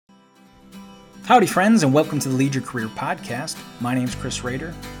Howdy friends, and welcome to the Lead Your Career podcast. My name is Chris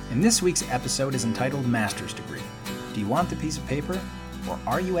Rader, and this week's episode is entitled Master's Degree. Do you want the piece of paper, or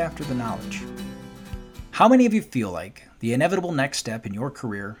are you after the knowledge? How many of you feel like the inevitable next step in your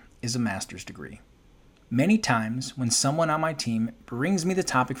career is a master's degree? Many times, when someone on my team brings me the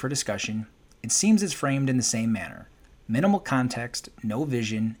topic for discussion, it seems it's framed in the same manner. Minimal context, no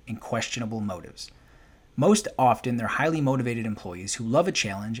vision, and questionable motives. Most often, they're highly motivated employees who love a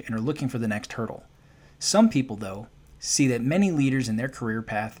challenge and are looking for the next hurdle. Some people, though, see that many leaders in their career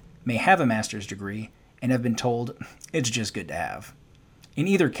path may have a master's degree and have been told it's just good to have. In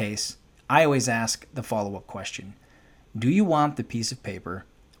either case, I always ask the follow-up question: do you want the piece of paper,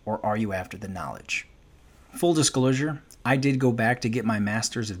 or are you after the knowledge? Full disclosure, I did go back to get my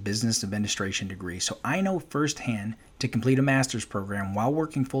Master's of Business Administration degree, so I know firsthand to complete a master's program while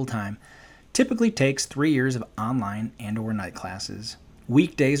working full-time typically takes 3 years of online and or night classes.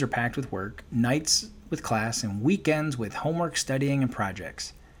 Weekdays are packed with work, nights with class, and weekends with homework, studying, and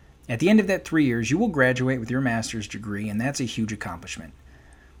projects. At the end of that 3 years, you will graduate with your master's degree, and that's a huge accomplishment.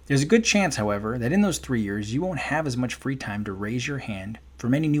 There's a good chance, however, that in those 3 years, you won't have as much free time to raise your hand for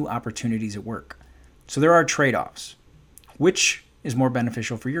many new opportunities at work. So there are trade-offs. Which is more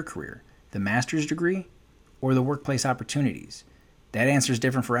beneficial for your career, the master's degree or the workplace opportunities? That answer is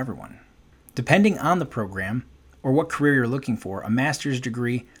different for everyone. Depending on the program or what career you're looking for, a master's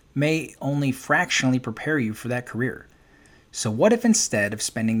degree may only fractionally prepare you for that career. So what if instead of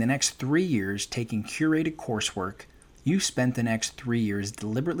spending the next 3 years taking curated coursework, you spent the next 3 years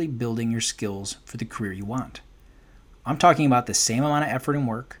deliberately building your skills for the career you want? I'm talking about the same amount of effort and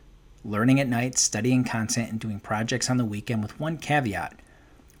work, learning at night, studying content, and doing projects on the weekend, with one caveat: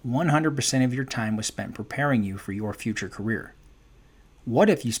 100% of your time was spent preparing you for your future career.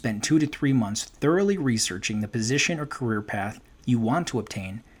 What if you spent 2 to 3 months thoroughly researching the position or career path you want to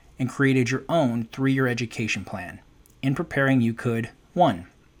obtain and created your own 3-year education plan? In preparing, you could 1.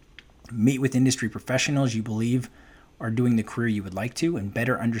 Meet with industry professionals you believe are doing the career you would like to and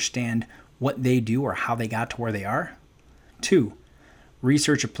better understand what they do or how they got to where they are. 2.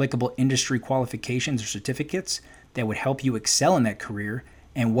 Research applicable industry qualifications or certificates that would help you excel in that career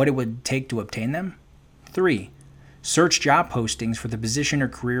and what it would take to obtain them. 3. Search job postings for the position or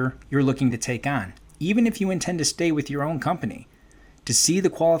career you're looking to take on, even if you intend to stay with your own company, to see the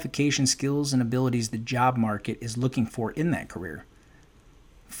qualification, skills, and abilities the job market is looking for in that career.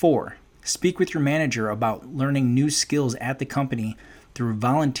 4. Speak with your manager about learning new skills at the company through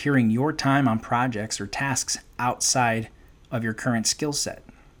volunteering your time on projects or tasks outside of your current skill set.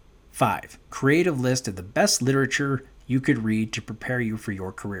 5. Create a list of the best literature you could read to prepare you for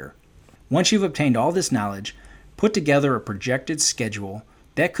your career. Once you've obtained all this knowledge, put together a projected schedule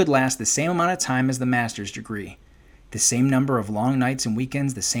that could last the same amount of time as the master's degree, the same number of long nights and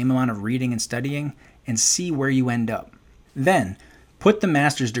weekends, the same amount of reading and studying, and see where you end up. Then, put the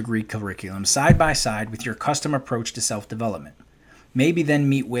master's degree curriculum side by side with your custom approach to self-development. Maybe then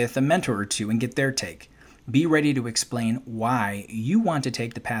meet with a mentor or two and get their take. Be ready to explain why you want to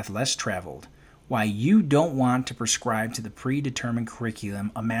take the path less traveled, why you don't want to prescribe to the predetermined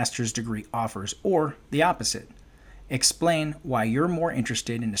curriculum a master's degree offers, or the opposite. Explain why you're more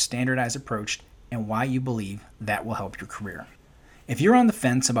interested in a standardized approach and why you believe that will help your career. If you're on the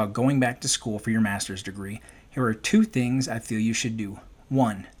fence about going back to school for your master's degree, here are 2 things I feel you should do.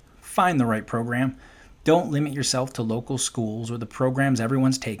 1. Find the right program. Don't limit yourself to local schools or the programs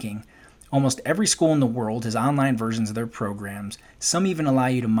everyone's taking. Almost every school in the world has online versions of their programs. Some even allow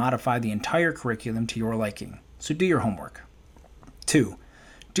you to modify the entire curriculum to your liking. So do your homework. 2.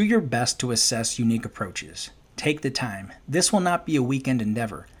 Do your best to assess unique approaches. Take the time. This will not be a weekend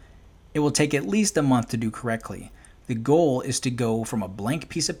endeavor. It will take at least a month to do correctly. The goal is to go from a blank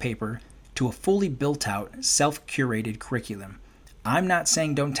piece of paper to a fully built-out, self-curated curriculum. I'm not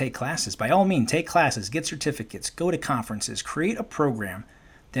saying don't take classes. By all means, take classes, get certificates, go to conferences, create a program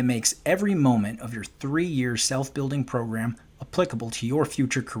that makes every moment of your 3-year self-building program applicable to your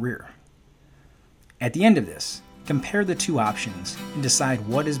future career. At the end of this, compare the 2 options and decide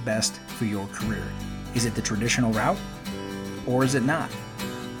what is best for your career. Is it the traditional route, or is it not?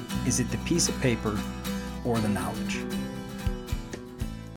 Is it the piece of paper or the knowledge?